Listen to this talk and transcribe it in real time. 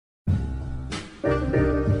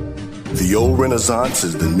The old Renaissance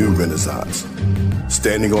is the new Renaissance,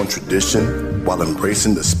 standing on tradition while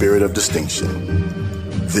embracing the spirit of distinction.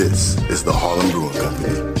 This is the Harlem Brewing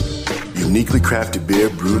Company. Uniquely crafted beer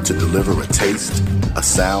brewed to deliver a taste, a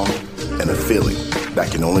sound, and a feeling that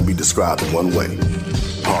can only be described in one way,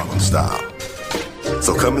 Harlem style.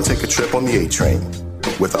 So come and take a trip on the A Train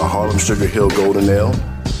with our Harlem Sugar Hill Golden Ale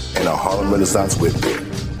and our Harlem Renaissance Wit Beer,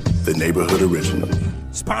 the neighborhood original.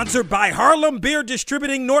 Sponsored by Harlem Beer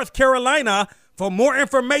Distributing North Carolina. For more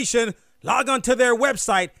information, log on to their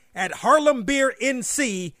website at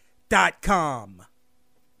harlembeernc.com.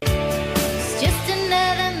 It's just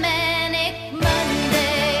another manic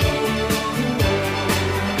Monday.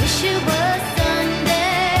 Wish it was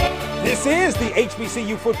Sunday. This is the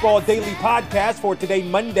HBCU Football Daily Podcast for today,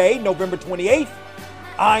 Monday, November 28th.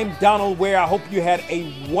 I'm Donald Ware. I hope you had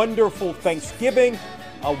a wonderful Thanksgiving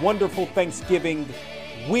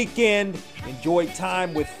weekend, enjoyed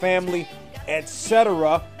time with family,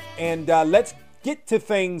 etc. And let's get to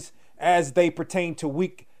things as they pertain to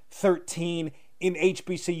Week 13 in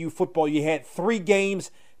HBCU football. You had 3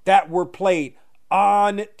 games that were played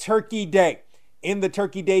on Turkey Day. In the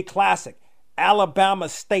Turkey Day Classic, Alabama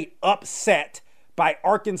State upset by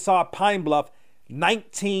Arkansas Pine Bluff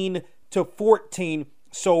 19-14.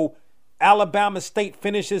 So Alabama State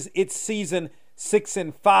finishes its season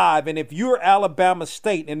 6-5, and if you're Alabama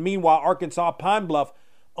State, and meanwhile Arkansas Pine Bluff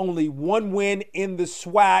only 1 win in the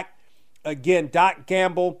SWAC. Again, Doc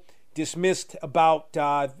Gamble dismissed about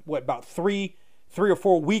 3 or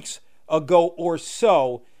 4 weeks ago or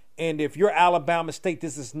so. And if you're Alabama State,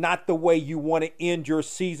 this is not the way you want to end your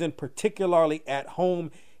season, particularly at home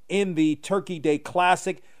in the Turkey Day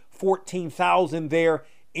Classic. 14,000 there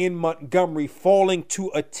in Montgomery, falling to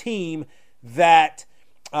a team that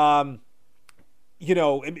it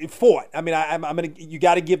fought. I mean, you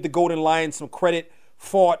got to give the Golden Lions some credit.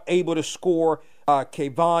 Fought, able to score.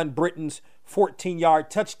 Kayvon Britton's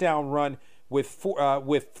 14-yard touchdown run with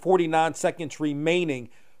 49 seconds remaining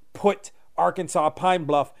put Arkansas Pine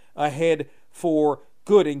Bluff ahead for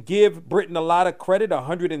good. And give Britton a lot of credit.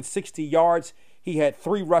 160 yards. He had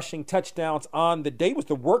 3 rushing touchdowns on the day. He was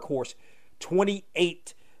the workhorse.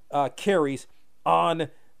 28 carries on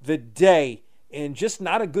the day, and just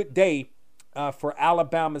not a good day for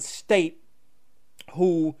Alabama State,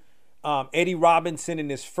 who Eddie Robinson in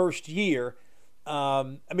his first year.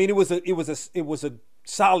 It was a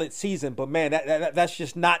solid season, but man, that's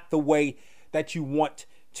just not the way that you want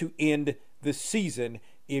to end the season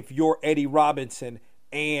if you're Eddie Robinson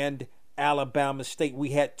and Alabama State. We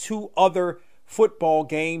had 2 other football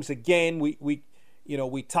games. Again, we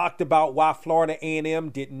talked about why Florida A&M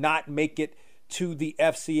did not make it to the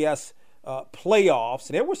FCS playoffs,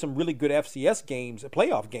 and there were some really good FCS games,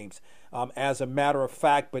 playoff games, as a matter of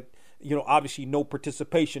fact, but obviously no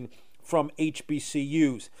participation from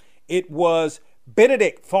HBCUs. It was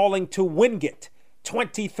Benedict falling to Wingate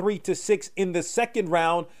 23-6 in the second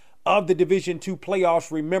round of the Division II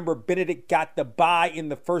playoffs. Remember, Benedict got the bye in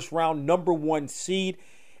the first round, number 1 seed,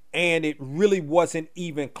 and it really wasn't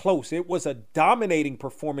even close. It was a dominating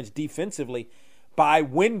performance defensively by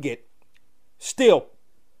Wingate. Still,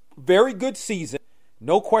 very good season,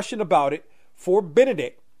 no question about it, for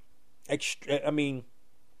Benedict. A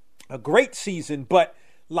great season, but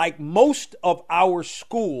like most of our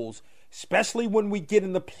schools, especially when we get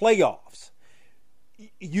in the playoffs,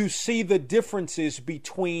 you see the differences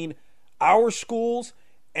between our schools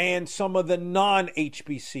and some of the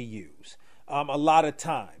non-HBCUs a lot of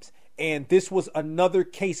times. And this was another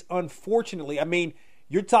case, unfortunately. I mean,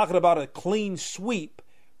 you're talking about a clean sweep,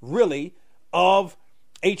 really, of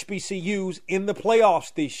HBCUs in the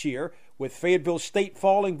playoffs this year, with Fayetteville State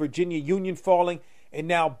falling, Virginia Union falling, and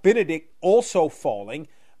now Benedict also falling.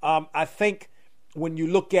 I think when you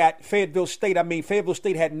look at Fayetteville State, Fayetteville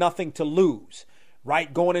State had nothing to lose,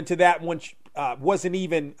 right? Going into that one, wasn't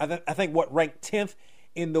even, ranked 10th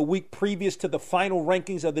in the week previous to the final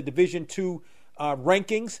rankings of the Division II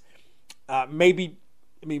rankings.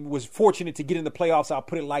 Was fortunate to get in the playoffs, I'll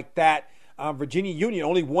put it like that. Virginia Union,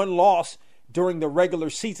 only 1 loss during the regular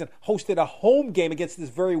season, hosted a home game against this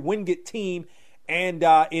very Wingate team, and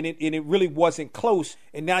it really wasn't close.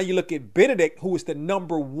 And now you look at Benedict, who is the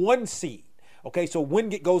number 1 seed. Okay, so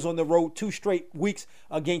Wingate goes on the road 2 straight weeks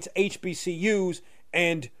against HBCUs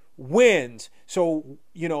and wins. So,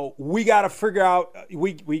 we got to figure out,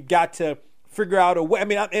 we got to figure out a way.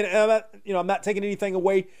 I'm not taking anything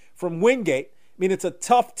away from Wingate. It's a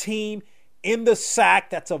tough team in the SAC.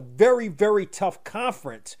 That's a very, very tough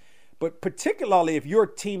conference. But particularly if you're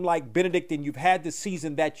a team like Benedict and you've had the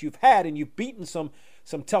season that you've had and you've beaten some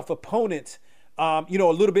tough opponents, a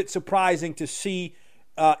little bit surprising to see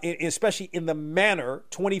especially in the manner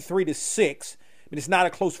 23-6. I mean, it's not a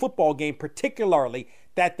close football game, particularly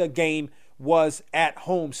that the game was at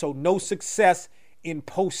home. So no success in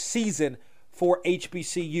postseason for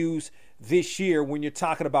HBCUs this year when you're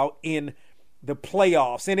talking about in the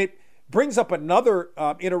playoffs. And it brings up another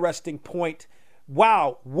interesting point.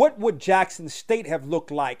 Wow, what would Jackson State have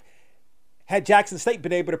looked like had Jackson State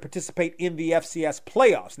been able to participate in the FCS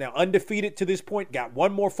playoffs? Now, undefeated to this point, got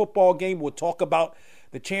one more football game. We'll talk about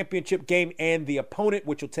the championship game and the opponent,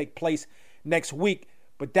 which will take place next week.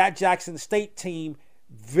 But that Jackson State team,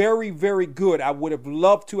 very, very good. I would have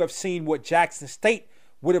loved to have seen what Jackson State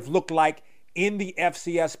would have looked like in the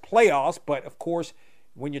FCS playoffs. But, of course,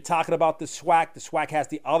 when you're talking about the SWAC has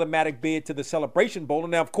the automatic bid to the Celebration Bowl.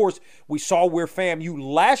 And now, of course, we saw where FAMU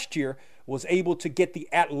last year was able to get the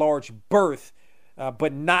at-large berth,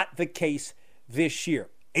 but not the case this year.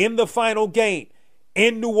 In the final game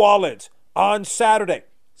in New Orleans on Saturday,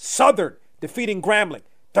 Southern defeating Grambling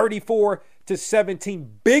 34-17.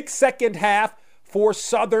 Big second half for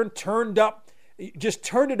Southern. Turned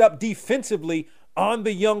it up defensively on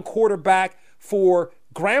the young quarterback for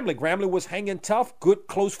Grambling. Grambling was hanging tough. Good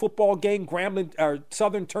close football game.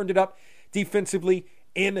 Southern turned it up defensively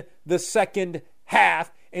in the second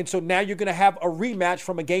half. And so now you're going to have a rematch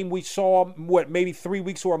from a game we saw, maybe 3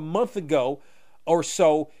 weeks or a month ago or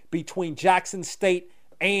so between Jackson State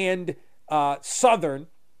and Southern.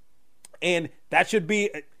 And that should be,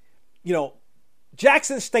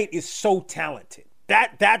 Jackson State is so talented.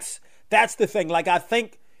 That's the thing. Like, I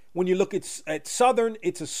think when you look at Southern,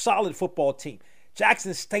 it's a solid football team.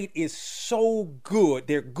 Jackson State is so good.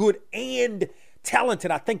 They're good and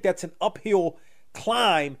talented. I think that's an uphill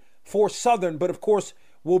climb for Southern. But, of course,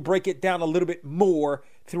 we'll break it down a little bit more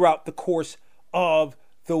throughout the course of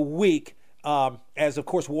the week. As, of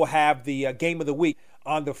course, we'll have the game of the week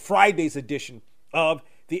on the Friday's edition of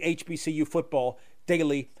the HBCU Football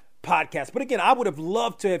Daily Podcast. But, again, I would have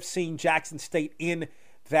loved to have seen Jackson State in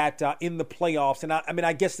the playoffs. And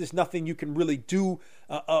I guess there's nothing you can really do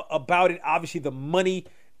about it. Obviously, the money,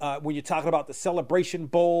 when you're talking about the Celebration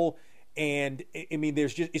Bowl, and I mean,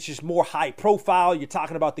 it's just more high profile. You're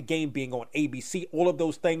talking about the game being on ABC, all of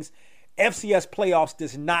those things. FCS playoffs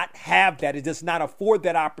does not have that. It does not afford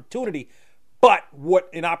that opportunity. But what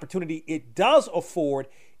an opportunity it does afford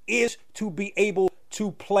is to be able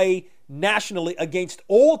to play nationally against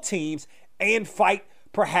all teams and fight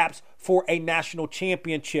perhaps for a national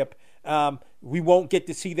championship. We won't get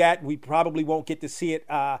to see that. We probably won't get to see it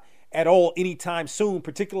at all anytime soon,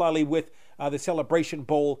 particularly with the Celebration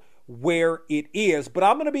Bowl where it is. But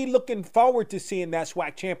I'm going to be looking forward to seeing that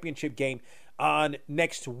SWAC championship game on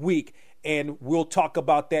next week, and we'll talk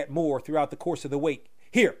about that more throughout the course of the week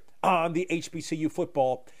here on the HBCU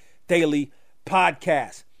Football Daily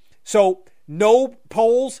Podcast. So no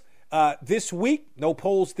polls this week. No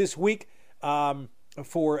polls this week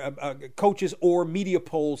for coaches or media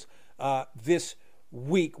polls this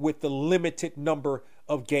week with the limited number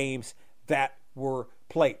of games that were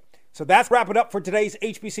played. So that's wrap it up for today's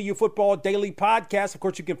HBCU Football Daily Podcast. Of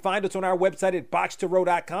course, you can find us on our website at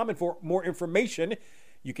box2row.com. And for more information,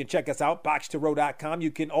 you can check us out, box2row.com.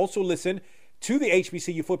 You can also listen to the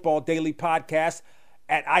HBCU Football Daily Podcast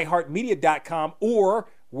at iHeartMedia.com or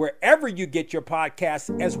wherever you get your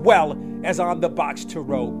podcasts, as well as on the Box to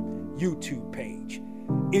Row YouTube page.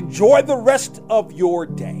 Enjoy the rest of your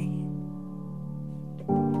day.